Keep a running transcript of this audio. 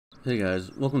Hey guys,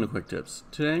 welcome to Quick Tips.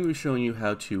 Today I'm going to be showing you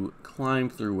how to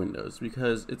climb through windows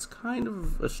because it's kind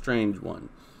of a strange one.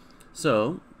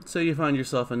 So, say you find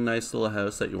yourself a nice little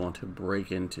house that you want to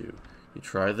break into. You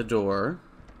try the door,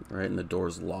 right, and the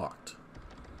door's locked.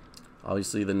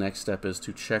 Obviously the next step is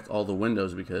to check all the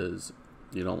windows because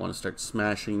you don't want to start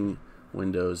smashing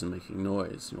windows and making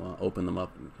noise. You want to open them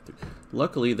up and get through.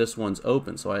 Luckily this one's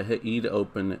open, so I hit E to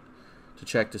open it to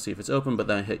check to see if it's open, but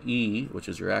then I hit E, which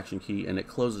is your action key, and it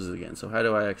closes it again. So how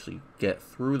do I actually get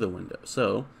through the window?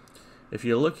 So if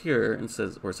you look here and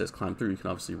where it says climb through, you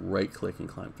can obviously right click and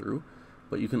climb through,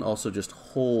 but you can also just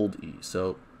hold E.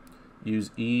 So use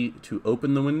E to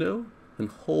open the window, then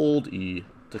hold E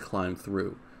to climb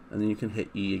through, and then you can hit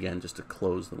E again just to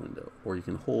close the window, or you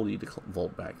can hold E to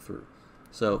vault back through.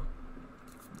 So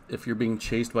if you're being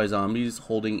chased by zombies,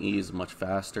 holding E is much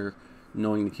faster.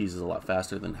 Knowing the keys is a lot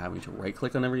faster than having to right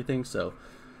click on everything. So,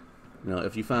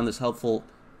 if you found this helpful,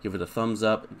 give it a thumbs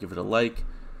up, give it a like.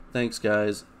 Thanks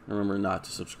guys. Remember not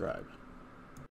to subscribe.